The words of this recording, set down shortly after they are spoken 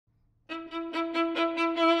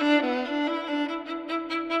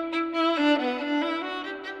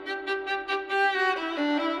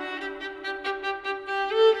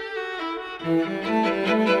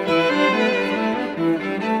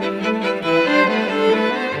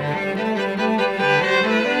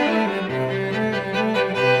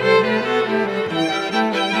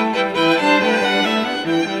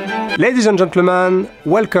Ladies and gentlemen,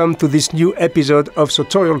 welcome to this new episode of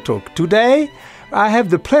Sartorial Talk. Today, I have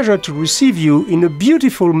the pleasure to receive you in a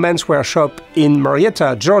beautiful menswear shop in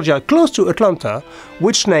Marietta, Georgia, close to Atlanta,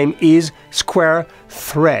 which name is Square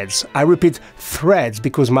Threads. I repeat, Threads,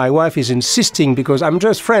 because my wife is insisting, because I'm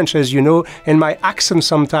just French, as you know, and my accent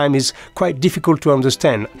sometimes is quite difficult to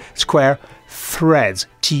understand. Square Threads,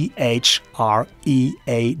 T-H-R-E-A-D-S.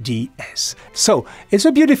 So, it's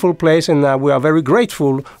a beautiful place, and we are very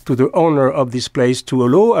grateful to the owner of this place to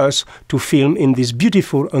allow us to film in this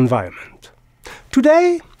beautiful environment.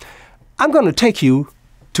 Today, I'm going to take you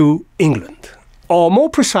to England, or more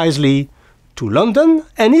precisely, to London,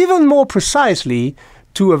 and even more precisely,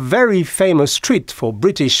 to a very famous street for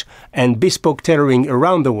British and bespoke tailoring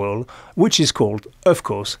around the world, which is called, of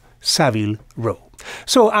course, Savile Row.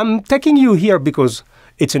 So I'm taking you here because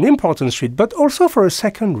it's an important street, but also for a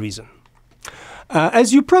second reason.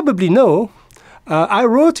 As you probably know, I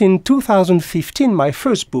wrote in 2015 my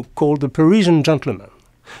first book called The Parisian Gentleman.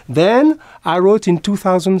 Then I wrote in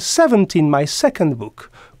 2017 my second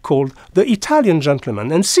book called The Italian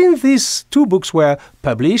Gentleman. And since these two books were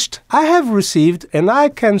published, I have received, and I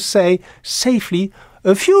can say safely,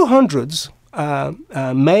 a few hundreds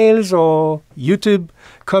mails or YouTube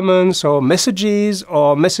comments or messages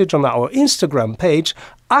or message on our Instagram page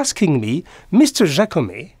asking me, Mr.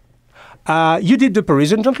 Jacomet, you did The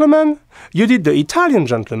Parisian Gentleman, you did The Italian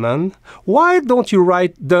Gentleman, why don't you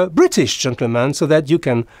write The British Gentleman so that you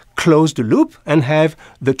can close the loop and have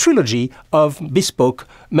the trilogy of bespoke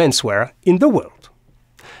menswear in the world?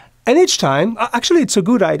 And each time, actually it's a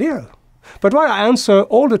good idea, but what I answer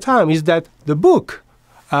all the time is that the book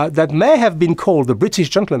that may have been called The British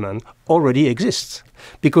Gentleman already exists,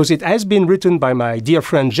 because it has been written by my dear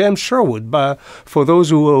friend James Sherwood. But for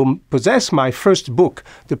those who possess my first book,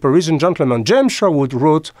 The Parisian Gentleman, James Sherwood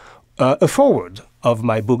wrote a foreword of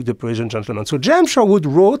my book, The Parisian Gentleman. So James Sherwood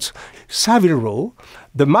wrote Savile Row,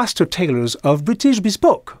 the master tailors of British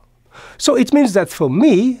bespoke. So it means that for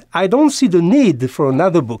me, I don't see the need for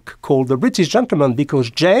another book called The British Gentleman, because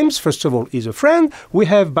James, first of all, is a friend. We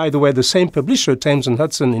have, by the way, the same publisher, Thames and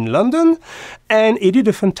Hudson, in London, and he did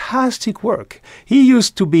a fantastic work. He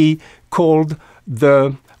used to be called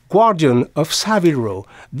the Guardian of Savile Row.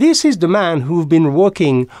 This is the man who's been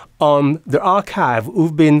working on the archive,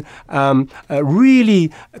 who've been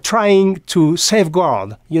really trying to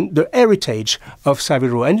safeguard the heritage of Savile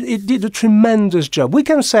Row, and it did a tremendous job. We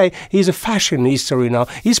can say he's a fashion historian now.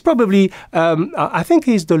 He's probably, I think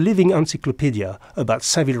he's the living encyclopedia about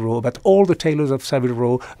Savile Row, about all the tailors of Savile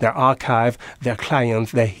Row, their archive, their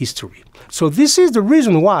clients, their history. So this is the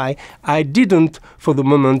reason why I didn't, for the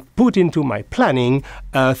moment, put into my planning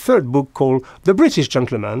a third book called The British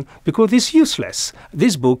Gentleman, because it's useless.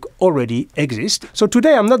 This book already exists. So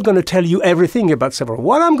today I'm not going to tell you everything about Savile Row.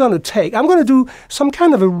 What I'm going to do some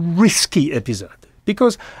kind of a risky episode,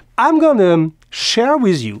 because I'm going to share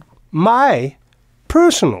with you my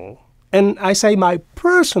personal, and I say my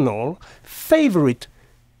personal, favorite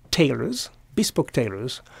tailors, bespoke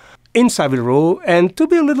tailors, in Savile Row, and to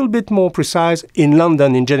be a little bit more precise, in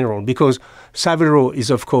London in general, because Savile Row is,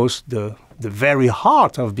 of course, the very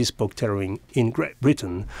heart of bespoke tailoring in Great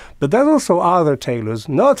Britain. But there are also other tailors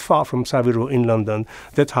not far from Savile Row in London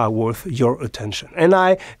that are worth your attention. And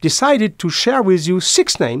I decided to share with you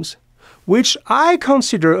 6 names which I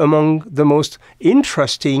consider among the most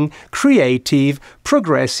interesting, creative,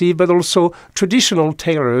 progressive, but also traditional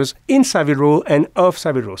tailors in Savile Row and of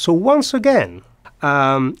Savile Row. So once again,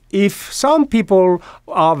 if some people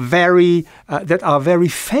are that are very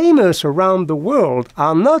famous around the world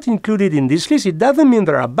are not included in this list, it doesn't mean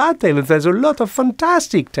there are bad tailors. There's a lot of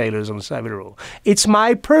fantastic tailors on Savile Row. It's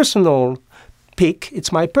my personal pick.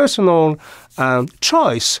 It's my personal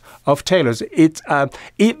choice of tailors.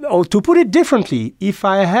 Or to put it differently, if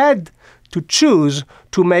I had to choose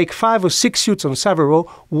to make 5 or 6 suits on Savile Row,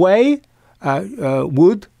 where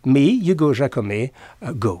would me, Hugo Jacomet,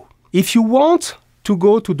 go? If you want to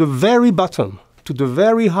go to the very bottom, to the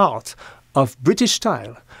very heart of British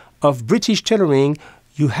style, of British tailoring,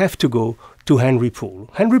 you have to go to Henry Poole.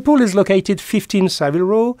 Henry Poole is located 15 Savile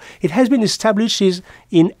Row. It has been established in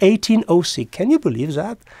 1806. Can you believe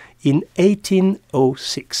that? In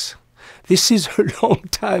 1806. This is a long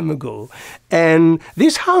time ago. And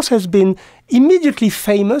this house has been immediately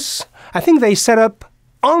famous. I think they set up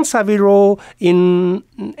on Savile Row in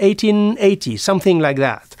 1880, something like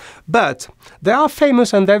that. But they are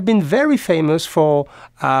famous, and they've been very famous for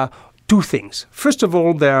 2 things. First of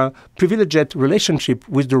all, their privileged relationship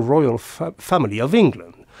with the royal family of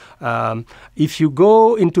England. If you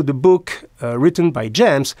go into the book written by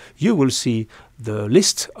James, you will see the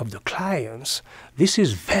list of the clients. This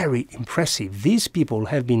is very impressive. These people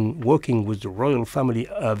have been working with the royal family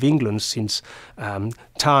of England since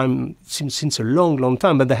since a long, long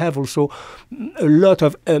time, but they have also a lot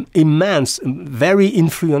of immense, very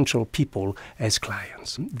influential people as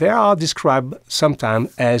clients. They are described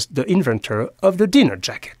sometimes as the inventor of the dinner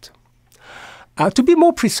jacket. To be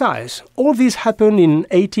more precise, all this happened in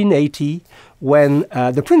 1880 when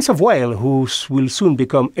the Prince of Wales, who will soon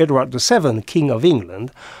become Edward VII, King of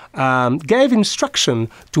England, gave instruction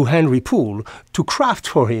to Henry Poole to craft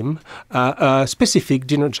for him a specific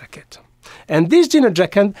dinner jacket. And this dinner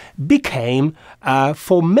jacket became,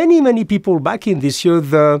 for many, many people back in this year,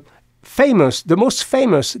 the most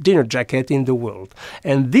famous dinner jacket in the world.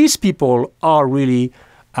 And these people are really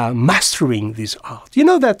mastering this art. You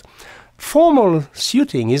know that formal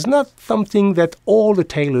suiting is not something that all the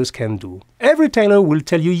tailors can do. Every tailor will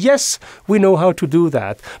tell you, yes, we know how to do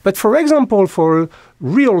that. But for example, for a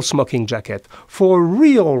real smoking jacket, for a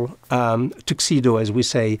real tuxedo, as we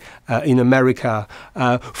say in America,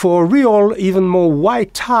 for a real, even more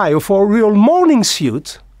white tie, or for a real morning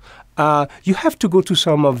suit, you have to go to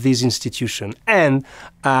some of these institutions. And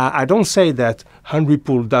I don't say that Henry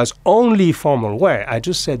Poole does only formal wear. I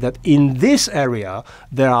just said that in this area,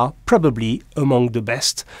 they are probably among the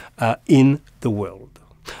best in the world.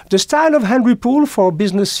 The style of Henry Poole for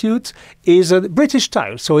business suits is a British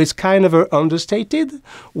style, so it's kind of understated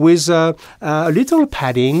with a little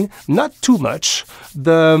padding, not too much.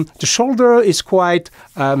 The shoulder is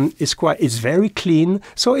it's very clean.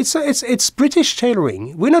 So it's British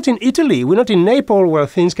tailoring. We're not in Italy. We're not in Naples where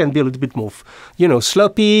things can be a little bit more,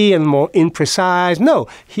 sloppy and more imprecise. No,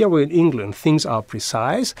 here we're in England. Things are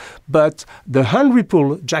precise, but the Henry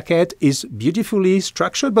Poole jacket is beautifully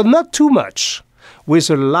structured, but not too much, with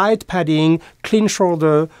a light padding, clean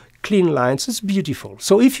shoulder, clean lines. It's beautiful.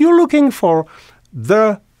 So if you're looking for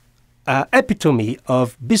the epitome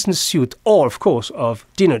of business suit, or of course of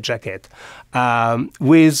dinner jacket,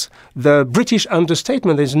 with the British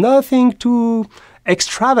understatement, there's nothing too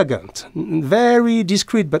extravagant, very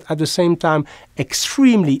discreet, but at the same time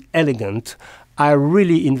extremely elegant, I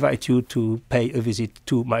really invite you to pay a visit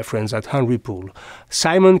to my friends at Henry Poole.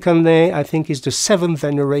 Simon Conley, I think, is the 7th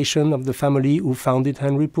generation of the family who founded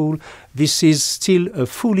Henry Poole. This is still a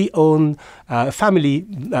fully owned family,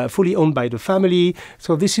 fully owned by the family.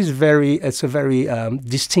 So this is it's a very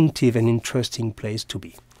distinctive and interesting place to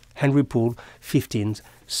be. Henry Poole, 15th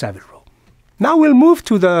Savile Row. Now we'll move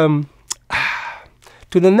to the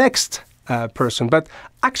next person, but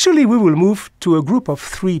actually we will move to a group of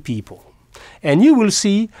 3 people. And you will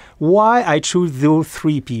see why I choose those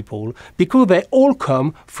 3 people, because they all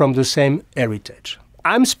come from the same heritage.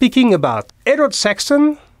 I'm speaking about Edward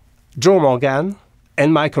Sexton, Joe Morgan,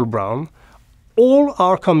 and Michael Brown. All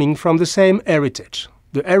are coming from the same heritage,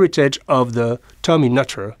 the heritage of the Tommy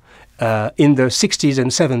Nutter in the 60s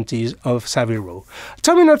and 70s of Savile Row.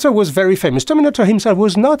 Tommy Nutter was very famous. Tommy Nutter himself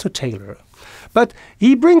was not a tailor, but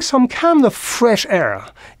he brings some kind of fresh air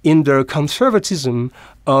in the conservatism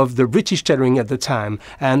of the British tailoring at the time.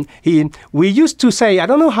 And we used to say, I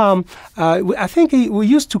don't know how, I think we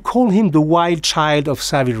used to call him the wild child of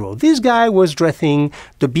Savile Row. This guy was dressing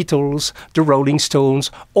the Beatles, the Rolling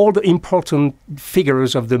Stones, all the important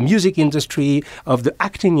figures of the music industry, of the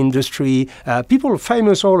acting industry, people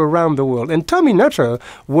famous all around the world. And Tommy Nutter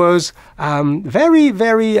was very,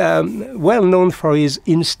 very well known for his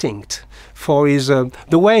instinct, for his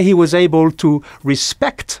the way he was able to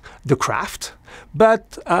respect the craft,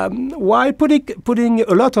 but while putting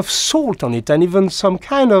a lot of salt on it, and even some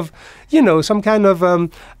kind of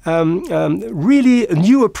really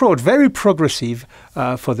new approach, very progressive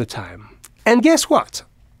for the time. And guess what?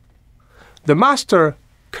 The master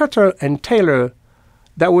cutter and tailor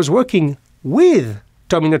that was working with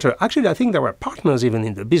Tommy Nutter, actually I think they were partners even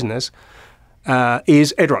in the business,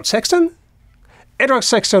 is Edward Sexton. Edward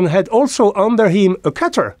Sexton had also under him a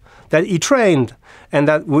cutter that he trained and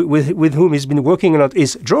that with whom he's been working a lot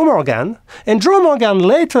is Joe Morgan. And Joe Morgan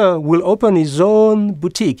later will open his own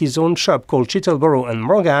boutique, his own shop called Chittleborough and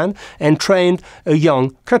Morgan, and trained a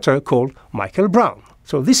young cutter called Michael Brown.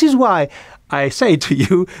 So this is why I say to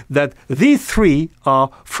you that these 3 are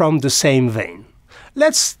from the same vein.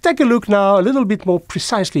 Let's take a look now a little bit more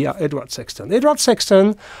precisely at Edward Sexton. Edward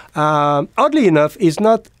Sexton, oddly enough, is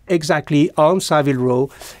not exactly on Savile Row.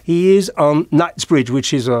 He is on Knightsbridge,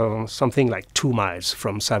 which is something like 2 miles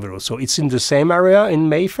from Savile Row. So it's in the same area in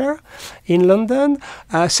Mayfair in London.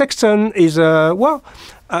 Sexton is,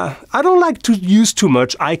 I don't like to use too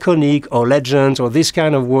much iconic or legends or this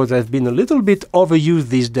kind of words that have been a little bit overused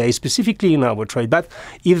these days, specifically in our trade. But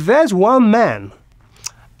if there's one man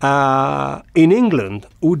in England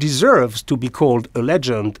who deserves to be called a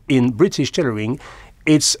legend in British tailoring,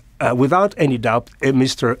 it's without any doubt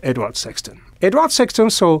Mr. Edward Sexton. Edward Sexton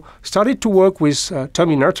started to work with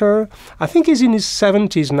Tommy Nutter. I think he's in his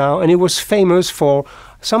 70s now, and he was famous for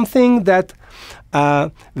something that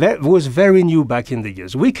was very new back in the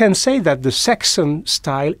years. We can say that the Sexton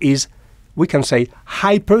style is, we can say,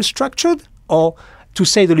 hyper-structured, or to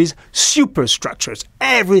say the least, superstructured.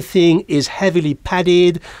 Everything is heavily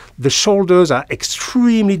padded, the shoulders are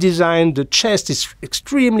extremely designed, the chest is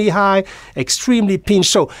extremely high, extremely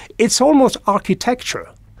pinched. So it's almost architecture.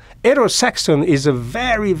 Edward Sexton is a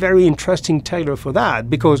very, very interesting tailor for that,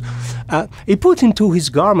 because he put into his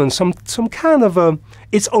garments some kind of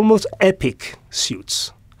it's almost epic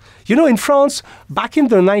suits. You know, in France, back in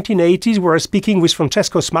the 1980s, we were speaking with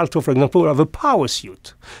Francesco Smalto, for example, of a power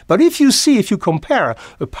suit. But if you compare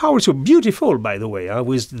a power suit, beautiful, by the way,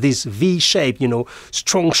 with this V shape, you know,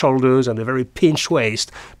 strong shoulders and a very pinched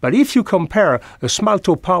waist. But if you compare a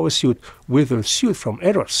Smalto power suit with a suit from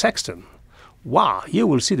Edward Sexton, wow, you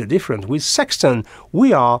will see the difference. With Sexton,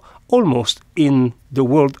 we are almost in the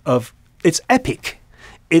world of, it's epic.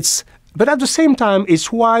 But at the same time,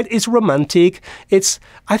 it's wide, it's romantic.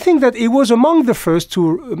 I think that it was among the first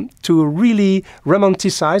to really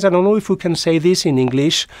romanticize, I don't know if we can say this in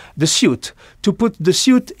English, the suit, to put the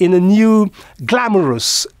suit in a new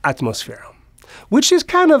glamorous atmosphere, which is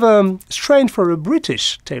kind of strange for a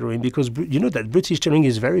British tailoring, because you know that British tailoring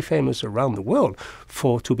is very famous around the world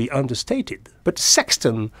to be understated. But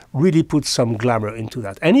Sexton really put some glamour into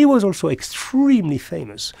that. And he was also extremely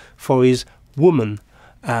famous for his woman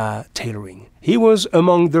tailoring. He was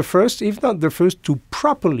among the first, if not the first, to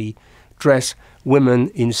properly dress women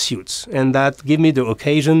in suits. And that gave me the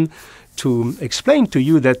occasion to explain to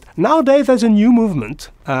you that nowadays there's a new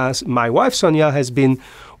movement. My wife Sonia has been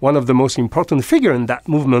one of the most important figures in that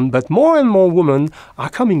movement, but more and more women are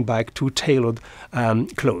coming back to tailored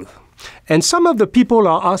clothes. And some of the people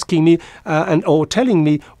are asking me or telling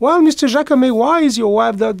me, well, Mr. Jacomet, why is your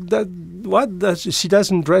wife she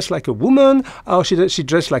doesn't dress like a woman, or she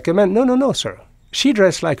dress like a man? No, sir. She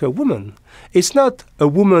dressed like a woman. It's not a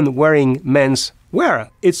woman wearing men's wear.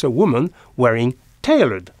 It's a woman wearing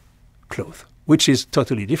tailored clothes, which is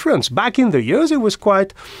totally different. Back in the years, it was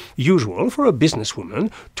quite usual for a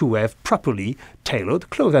businesswoman to have properly tailored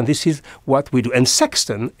clothes, and this is what we do. And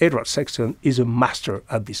Sexton, Edward Sexton, is a master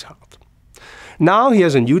at this art. Now he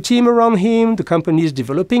has a new team around him, the company is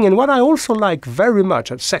developing, and what I also like very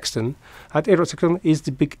much at Sexton, at Edward Sexton, is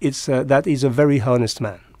that he's a very honest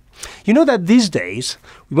man. You know that these days,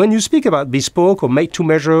 when you speak about bespoke or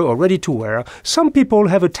made-to-measure or ready-to-wear, some people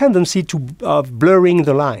have a tendency of blurring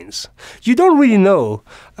the lines. You don't really know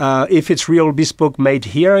if it's real bespoke made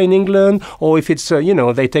here in England, or if it's,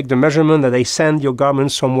 they take the measurement and they send your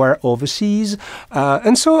garments somewhere overseas.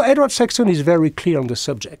 And so Edward Sexton is very clear on the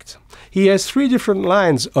subject. He has 3 different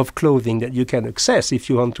lines of clothing that you can access if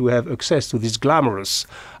you want to have access to these glamorous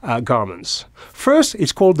garments. First,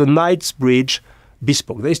 it's called the Knightsbridge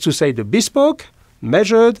Bespoke. That is to say, the bespoke,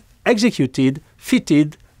 measured, executed,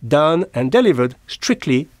 fitted, done and delivered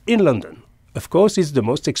strictly in London. Of course, it's the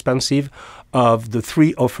most expensive of the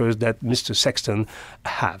 3 offers that Mr. Sexton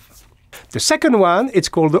have. The second one, it's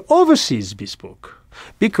called the Overseas Bespoke,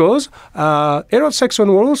 because Edward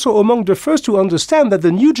Sexton was also among the first to understand that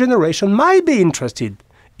the new generation might be interested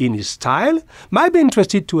in his style, might be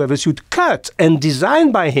interested to have a suit cut and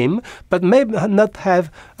designed by him, but may not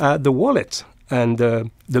have the wallet and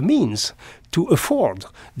the means to afford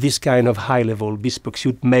this kind of high-level bespoke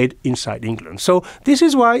suit made inside England. So this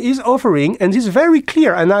is why he's offering, and he's very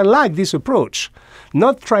clear, and I like this approach,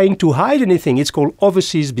 not trying to hide anything. It's called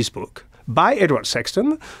Overseas Bespoke by Edward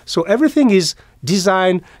Sexton. So everything is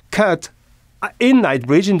designed, cut in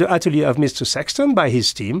Knightsbridge, in the atelier of Mr. Sexton by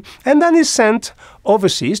his team, and then is sent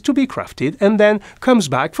overseas to be crafted, and then comes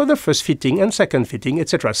back for the first fitting and second fitting,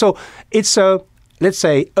 etc. So it's a, let's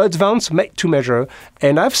say, advanced made-to-measure,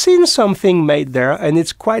 and I've seen something made there, and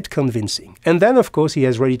it's quite convincing. And then, of course, he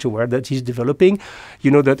has ready-to-wear that he's developing.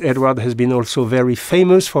 You know that Edward has been also very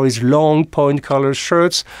famous for his long point-collar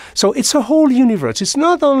shirts. So it's a whole universe. It's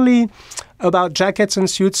not only about jackets and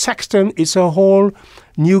suits. Sexton is a whole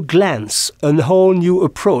new glance, a whole new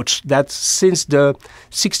approach that since the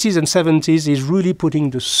 60s and 70s is really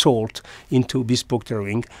putting the salt into bespoke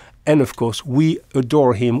tailoring. And of course, we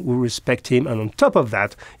adore him, we respect him, and on top of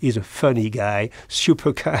that, he's a funny guy,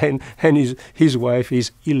 super kind, and his wife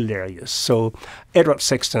is hilarious. So, Edward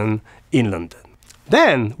Sexton in London.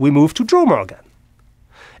 Then we move to Joe Morgan.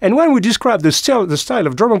 And when we describe the style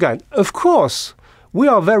of Joe Morgan, of course, we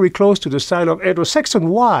are very close to the style of Edward Sexton.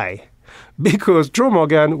 Why? Because Joe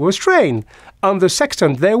Morgan was trained under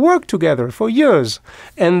Sexton. They worked together for years.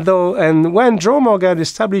 And when Joe Morgan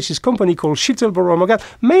established his company called Chittleborough Morgan,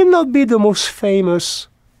 may not be the most famous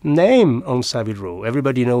name on Savile Row.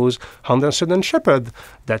 Everybody knows Henderson and Shepherd,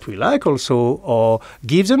 that we like also, or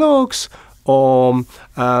Gibbs and Oakes, or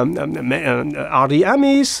R.D.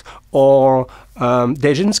 Amis, or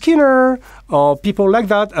Dejan Skinner, or people like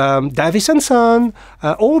that, Davis and Son.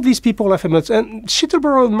 All these people are famous. And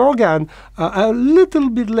Chittleborough and Morgan are a little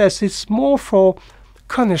bit less. It's more for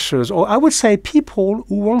connoisseurs, or I would say people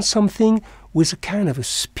who want something with a kind of a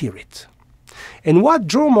spirit. And what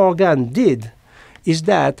Joe Morgan did is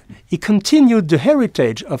that he continued the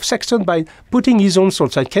heritage of Sexton by putting his own soul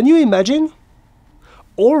side. Can you imagine?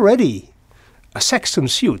 Already, a Sexton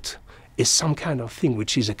suit is some kind of thing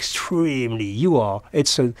which is extremely,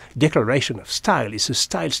 it's a declaration of style, it's a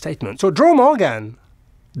style statement. So Joe Morgan,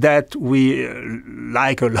 that we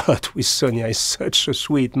like a lot with Sonia, is such a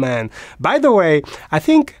sweet man. By the way, I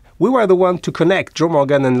think we were the one to connect Joe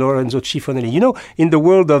Morgan and Lorenzo Cifonelli. You know, in the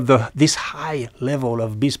world of this high level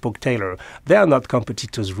of bespoke tailor, they are not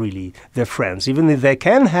competitors really, they're friends. Even if they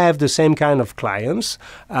can have the same kind of clients,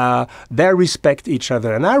 they respect each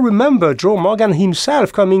other. And I remember Joe Morgan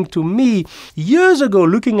himself coming to me years ago,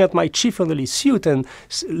 looking at my Cifonelli suit and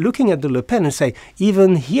looking at the Le Pen and say,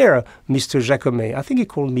 even here, Mr. Jacomet, I think he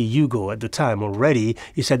called me Hugo at the time already,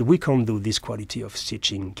 he said, we can't do this quality of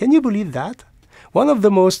stitching. Can you believe that? One of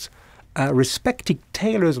the most respected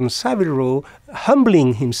tailors on Savile Row,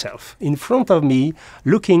 humbling himself in front of me,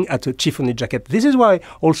 looking at a chiffonier jacket. This is why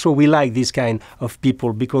also we like this kind of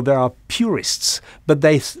people, because they are purists, but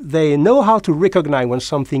they know how to recognize when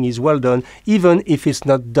something is well done, even if it's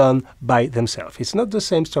not done by themselves. It's not the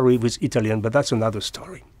same story with Italian, but that's another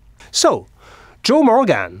story. So, Joe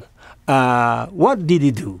Morgan, what did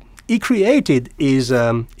he do? He created his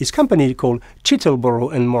company called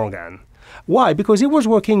Chittleborough and Morgan. Why? Because he was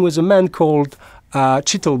working with a man called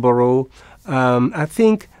Chittleborough. I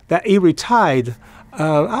think that he retired,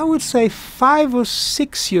 I would say 5 or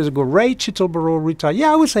 6 years ago. Ray Chittleborough retired.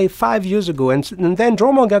 Yeah, I would say 5 years ago. And then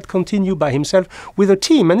Joe Morgan continued by himself with a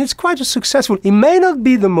team. And it's quite a successful. It may not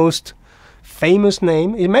be the most famous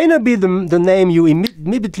name. It may not be the name you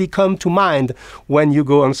immediately come to mind when you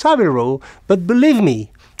go on Savile Row. But believe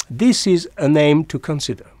me, this is a name to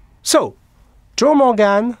consider. So, Joe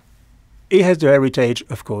Morgan, he has the heritage,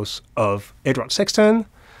 of course, of Edward Sexton,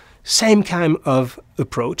 same kind of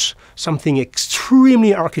approach, something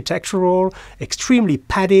extremely architectural, extremely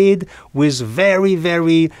padded, with very,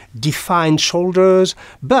 very defined shoulders,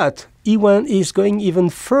 but he's going even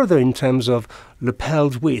further in terms of lapel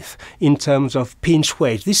width, in terms of pinch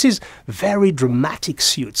weight. This is very dramatic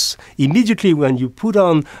suits. Immediately when you put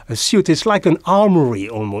on a suit, it's like an armory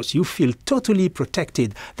almost. You feel totally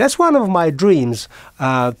protected. That's one of my dreams,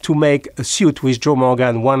 to make a suit with Joe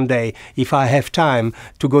Morgan one day, if I have time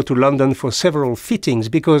to go to London for several fittings,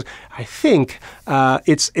 because I think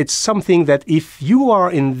it's something that if you are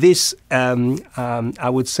in this, I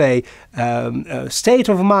would say, state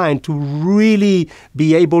of mind to really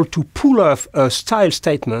be able to pull off a style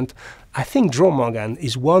statement, I think Joe Morgan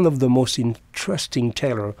is one of the most interesting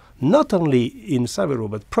tailors, not only in Savile Row,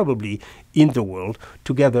 but probably in the world,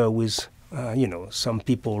 together with some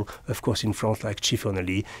people, of course, in France, like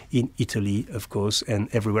Cifonelli, in Italy, of course, and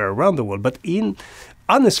everywhere around the world. But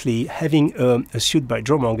honestly, having a suit by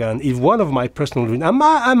Joe Morgan is one of my personal dreams.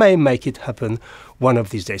 I may make it happen one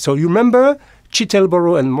of these days. So you remember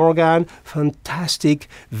Chittleborough and Morgan, fantastic,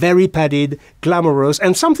 very padded, glamorous,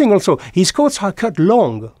 and something also, his coats are cut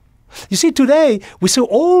long. You see, today, we see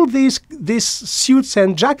all these suits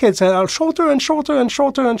and jackets are shorter and shorter and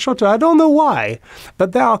shorter and shorter. I don't know why,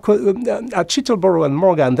 but they are at Chittleborough and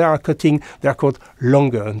Morgan, they are cutting their coat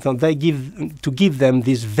longer, and they give them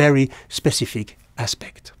this very specific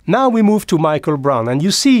aspect. Now we move to Michael Brown, and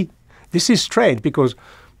you see, this is strange, because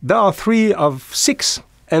there are 3 of 6,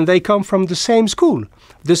 and they come from the same school,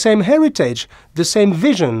 the same heritage, the same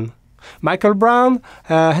vision. Michael Brown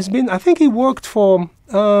has been, I think he worked for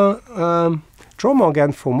Joe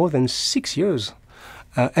Morgan for more than 6 years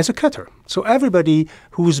as a cutter. So everybody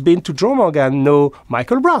who's been to Joe Morgan know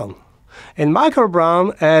Michael Brown. And Michael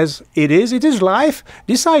Brown, as it is his life,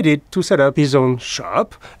 decided to set up his own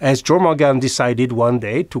shop, as Joe Morgan decided one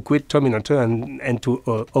day to quit Tommy Nutter and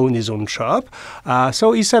to own his own shop.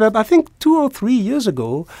 So he set up, I think, 2 or 3 years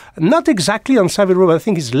ago, not exactly on Savile Row, I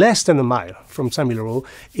think it's less than a mile from Savile Row.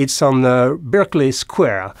 It's on Berkeley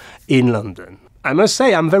Square in London. I must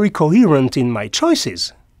say I'm very coherent in my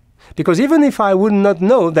choices. Because even if I would not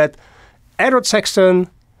know that Edward Sexton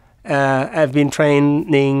have been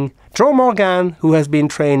training Joe Morgan, who has been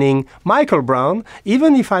training Michael Brown,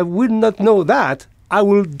 even if I would not know that, I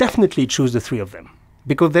will definitely choose the three of them.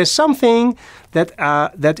 Because there's something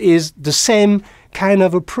that is the same kind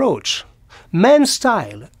of approach. Men's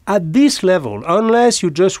style, at this level, unless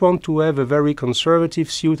you just want to have a very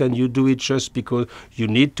conservative suit and you do it just because you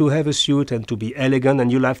need to have a suit and to be elegant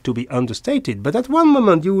and you'll have to be understated. But at one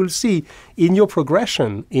moment you will see in your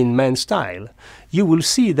progression in men's style, you will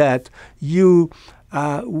see that you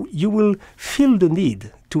will feel the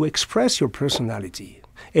need to express your personality.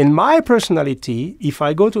 And my personality, if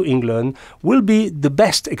I go to England, will be the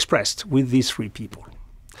best expressed with these three people.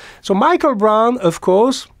 So Michael Brown, of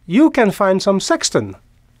course, you can find some Sexton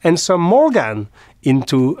and some Morgan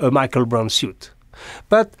into a Michael Brown suit,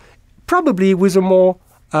 but probably with a more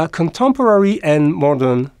contemporary and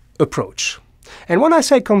modern approach. And when I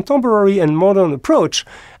say contemporary and modern approach,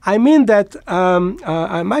 I mean that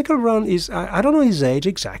Michael Brown is, I don't know his age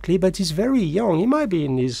exactly, but he's very young. He might be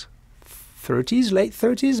in his 30s, late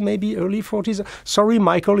 30s, maybe early 40s. Sorry,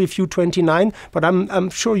 Michael, if you're 29, but I'm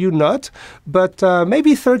sure you're not. But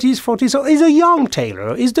maybe 30s, 40s. So he's a young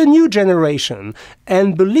tailor. He's the new generation.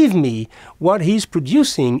 And believe me, what he's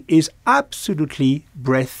producing is absolutely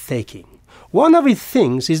breathtaking. One of his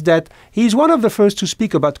things is that he's one of the first to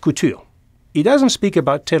speak about couture. He doesn't speak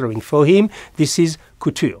about tailoring. For him, this is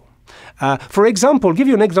couture. For example, give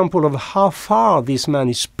you an example of how far this man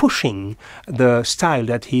is pushing the style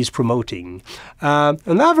that he's promoting.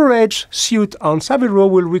 An average suit on Savile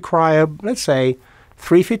will require, let's say,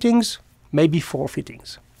 3 fittings, maybe 4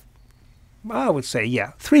 fittings. I would say,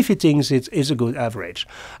 yeah, 3 fittings is a good average.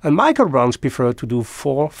 And Michael Brown's prefer to do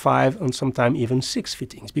 4, 5, and sometimes even 6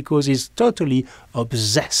 fittings because he's totally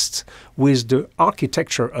obsessed with the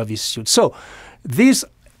architecture of his suit. So these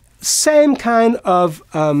same kind of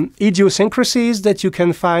idiosyncrasies that you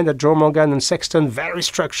can find at Joe Morgan and Sexton, very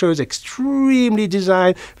structured, extremely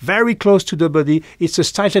designed, very close to the body. It's a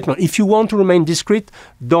style statement. If you want to remain discreet,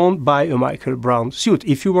 don't buy a Michael Brown suit.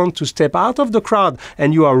 If you want to step out of the crowd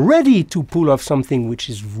and you are ready to pull off something which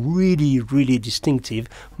is really, really distinctive,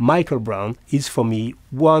 Michael Brown is, for me,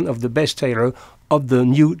 one of the best tailors of the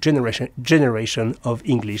new generation of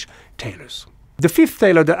English tailors. The fifth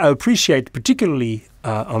tailor that I appreciate particularly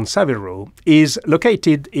on Savile is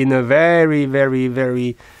located in a very, very,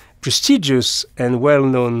 very prestigious and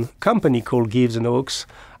well-known company called Gibbs & Oakes,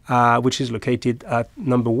 which is located at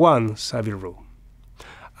number 1 Savile.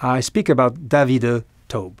 I speak about David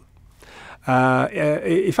Taube.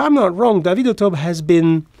 If I'm not wrong, David Taube has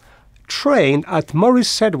been trained at Maurice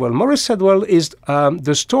Sedwell. Maurice Sedwell is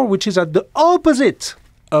the store which is at the opposite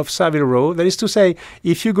of Savile Row. That is to say,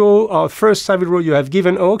 if you go first Savile Row, you have Gibbs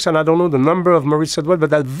 & Oakes, and I don't know the number of Maurice Sedwell,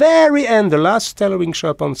 but at the very end, the last tailoring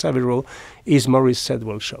shop on Savile Row is Maurice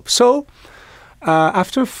Sedwell shop. So,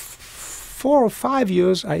 after 4 or 5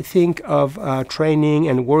 years, I think, of training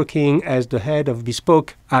and working as the head of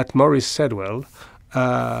Bespoke at Maurice Sedwell,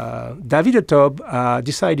 David Taube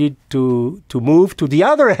decided to move to the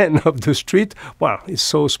other end of the street. Well, it's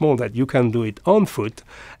so small that you can do it on foot,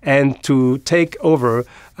 and to take over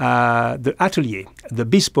the atelier, the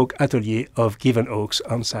bespoke atelier of Gibbs & Oakes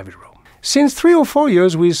on Savile Row. Since 3 or 4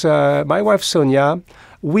 years with my wife Sonia,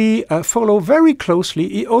 we follow very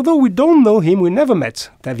closely, although we don't know him, we never met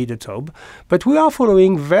David Taube, but we are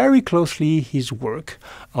following very closely his work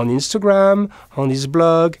on Instagram, on his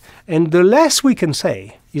blog, and the less we can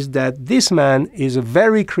say is that this man is a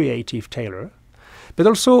very creative tailor, but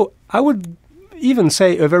also, I would even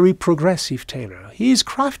say, a very progressive tailor. He is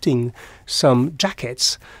crafting some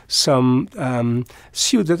jackets, some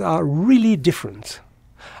suits that are really different.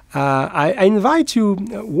 I invite you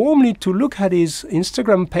warmly to look at his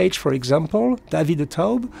Instagram page, for example, David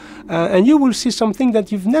Taube, and you will see something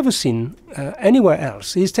that you've never seen anywhere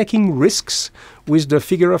else. He's taking risks with the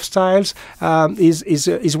figure of styles,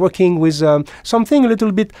 is working with something a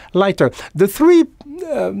little bit lighter. The 3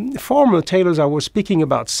 former tailors I was speaking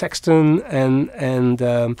about, Sexton and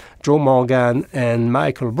Joe Morgan and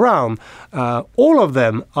Michael Brown, all of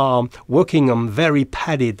them are working on very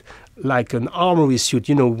padded, like an armory suit.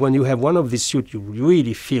 You know, when you have one of these suits, you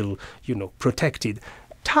really feel, protected.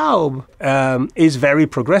 Taube is very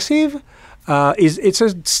progressive. It's a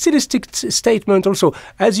stylistic statement also.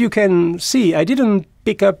 As you can see, I didn't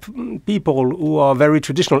pick up people who are very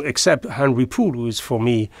traditional, except Henry Poole, who is for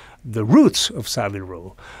me the roots of Savile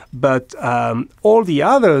Row. But all the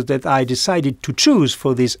others that I decided to choose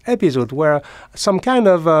for this episode were some kind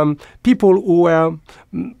of people who were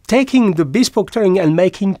taking the bespoke tailoring and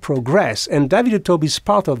making progress. And David Taube is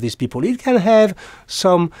part of these people. It can have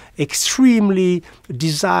some extremely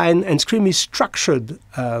designed and extremely structured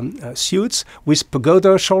suits with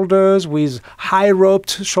pagoda shoulders, with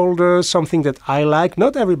high-roped shoulders, something that I like.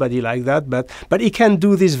 Not everybody like that, but he can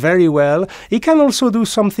do this very well. He can also do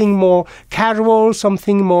something more casual,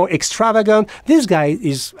 something more extravagant. This guy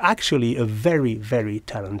is actually a very, very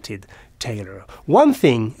talented tailor. One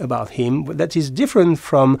thing about him that is different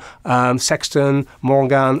from Sexton,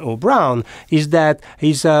 Morgan, or Brown is that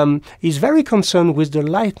he's very concerned with the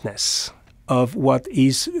lightness of what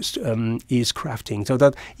is crafting, so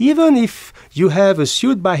that even if you have a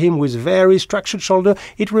suit by him with very structured shoulder,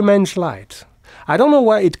 it remains light. I don't know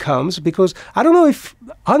where it comes, because I don't know if,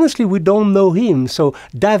 honestly, we don't know him. So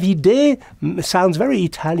Davide sounds very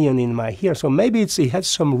Italian in my ear. So maybe he has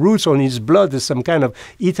some roots on his blood, some kind of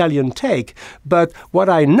Italian take. But what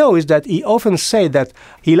I know is that he often says that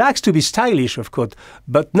he likes to be stylish, of course,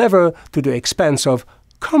 but never to the expense of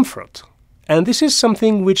comfort. And this is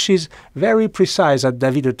something which is very precise at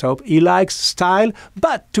David Taube. He likes style,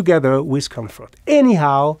 but together with comfort.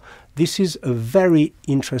 Anyhow, this is a very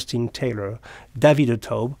interesting tailor, David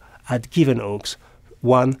Taube, at Given Oaks,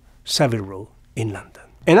 1 Savile Row in London.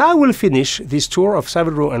 And I will finish this tour of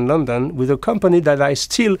Savile Row in London with a company that I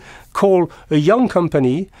still call a young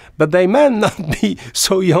company, but they may not be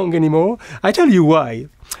so young anymore. I tell you why.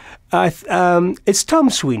 It's Tom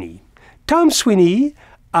Sweeney. Tom Sweeney,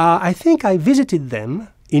 I think I visited them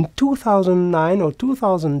in 2009 or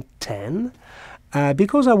 2010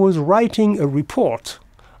 because I was writing a report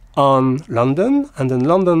on London and on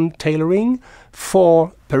London tailoring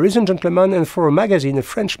for Parisian Gentleman and for a magazine, a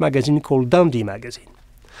French magazine called Dandy Magazine.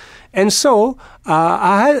 And so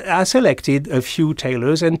I selected a few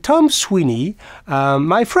tailors, and Tom Sweeney,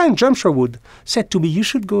 my friend John Sherwood, said to me, you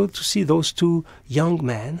should go to see those two young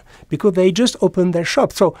men because they just opened their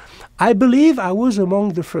shop. So I believe I was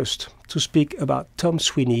among the first to speak about Tom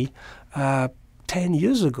Sweeney 10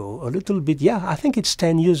 years ago, a little bit, yeah, I think it's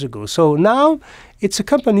 10 years ago. So now it's a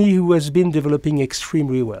company who has been developing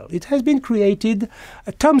extremely well. It has been created,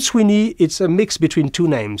 Tom Sweeney, it's a mix between two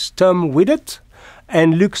names, Tom Widett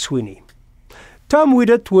and Luke Sweeney. Tom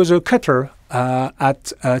Widett was a cutter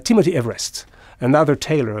at Timothy Everest, another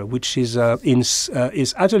tailor, which is his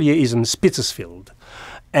atelier is in Spitalfields.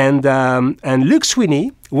 And Luke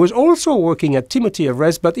Sweeney was also working at Timothy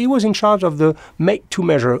Everest, but he was in charge of the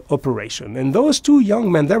made-to-measure operation. And those two young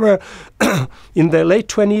men, they were in their late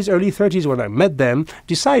 20s, early 30s when I met them,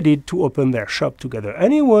 decided to open their shop together.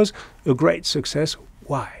 And it was a great success.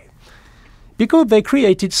 Why? Because they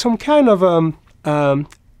created some kind of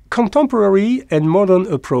contemporary and modern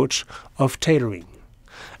approach of tailoring.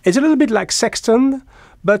 It's a little bit like Sexton,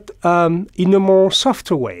 but in a more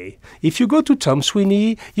softer way. If you go to Tom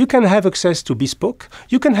Sweeney, you can have access to bespoke,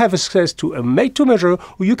 you can have access to a made-to-measure,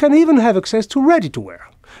 or you can even have access to ready-to-wear.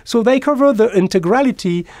 So they cover the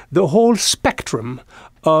integrality, the whole spectrum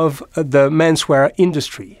of the menswear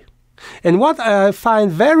industry. And what I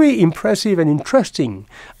find very impressive and interesting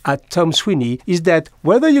at Tom Sweeney is that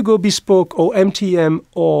whether you go bespoke or MTM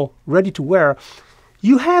or ready-to-wear,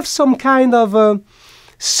 you have some kind of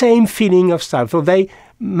same feeling of style. So they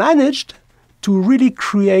managed to really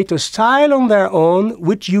create a style on their own,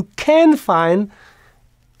 which you can find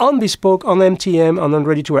on bespoke, on MTM, and on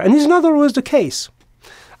ready-to-wear. And it's not always the case.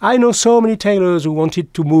 I know so many tailors who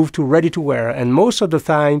wanted to move to ready-to-wear, and most of the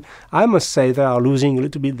time, I must say, they are losing a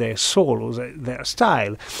little bit their soul or their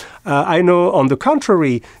style. I know, on the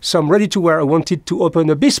contrary, some ready-to-wear wanted to open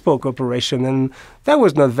a bespoke operation, and that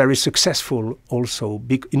was not very successful also.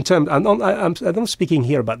 In terms, I'm not speaking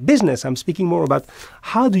here about business, I'm speaking more about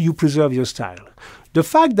how do you preserve your style. The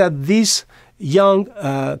fact that this young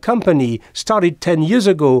company started 10 years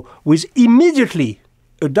ago with immediately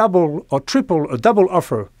a double or triple, a double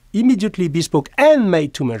offer, immediately bespoke and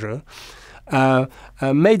made to measure,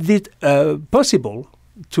 made it possible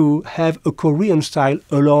to have a Korean style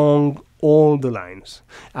along all the lines.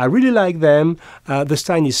 I really like them. The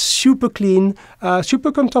style is super clean,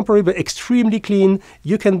 super contemporary, but extremely clean.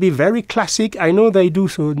 You can be very classic. I know they do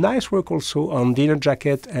so nice work also on dinner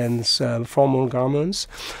jacket and formal garments.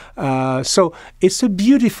 So it's a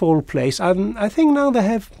beautiful place. I think now they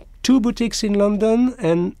have 2 boutiques in London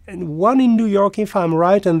and 1 in New York, if I'm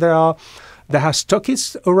right, and there There are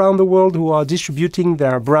stockists around the world who are distributing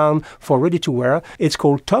their brand for ready-to-wear. It's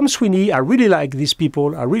called Tom Sweeney. I really like these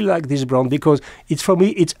people. I really like this brand because it's, for me,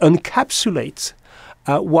 it encapsulates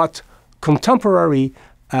what contemporary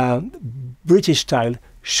British style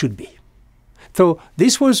should be. So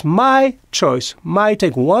this was my choice, my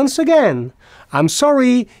take. Once again, I'm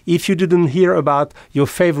sorry if you didn't hear about your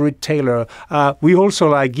favorite tailor. We also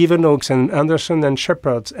like Given Oaks and Anderson and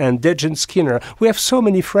Shepherd and Dejan Skinner. We have so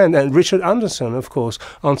many friends, and Richard Anderson, of course,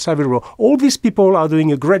 on Savile Row. All these people are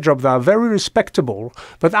doing a great job. They are very respectable.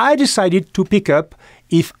 But I decided to pick up,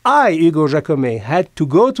 if I, Hugo Jacomet, had to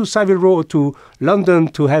go to Savile Row, to London,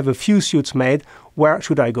 to have a few suits made, where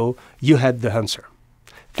should I go? You had the answer.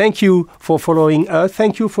 Thank you for following us.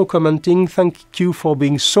 Thank you for commenting. Thank you for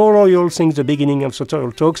being so loyal since the beginning of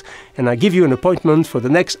Sartorial Talks. And I give you an appointment for the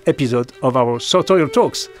next episode of our Sartorial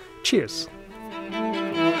Talks. Cheers.